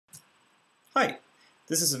Hi,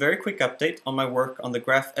 this is a very quick update on my work on the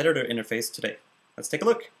graph editor interface today. Let's take a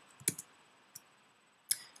look.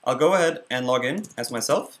 I'll go ahead and log in as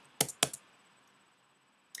myself.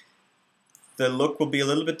 The look will be a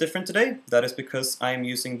little bit different today. That is because I am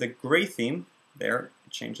using the gray theme, there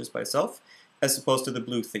it changes by itself, as opposed to the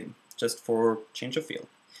blue theme, just for change of feel.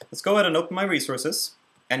 Let's go ahead and open my resources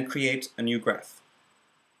and create a new graph.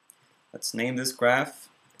 Let's name this graph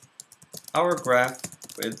our graph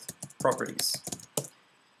with properties.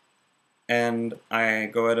 And I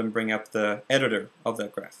go ahead and bring up the editor of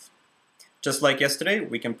that graph. Just like yesterday,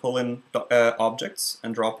 we can pull in objects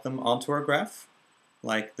and drop them onto our graph,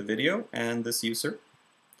 like the video and this user.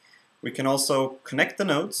 We can also connect the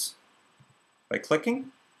nodes by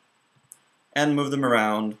clicking and move them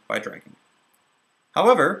around by dragging.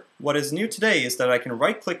 However, what is new today is that I can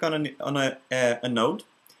right-click on a node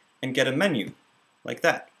and get a menu, like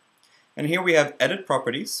that. And here we have Edit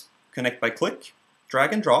Properties, Connect by Click,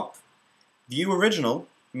 Drag and Drop, View Original,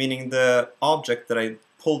 meaning the object that I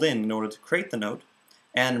pulled in order to create the node,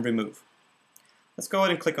 and Remove. Let's go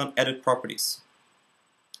ahead and click on Edit Properties.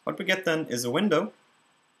 What we get then is a window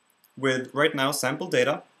with, right now, sample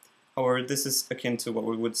data. However, this is akin to what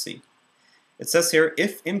we would see. It says here,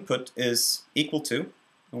 if input is equal to,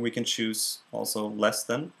 and we can choose also less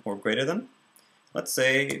than or greater than, let's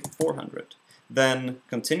say 400. Then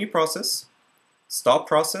continue process, stop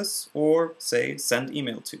process, or say send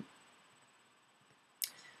email to.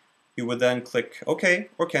 You would then click OK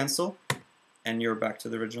or cancel, and you're back to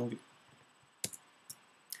the original view.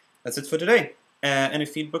 That's it for today. Any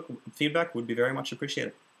feedback would be very much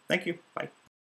appreciated. Thank you. Bye.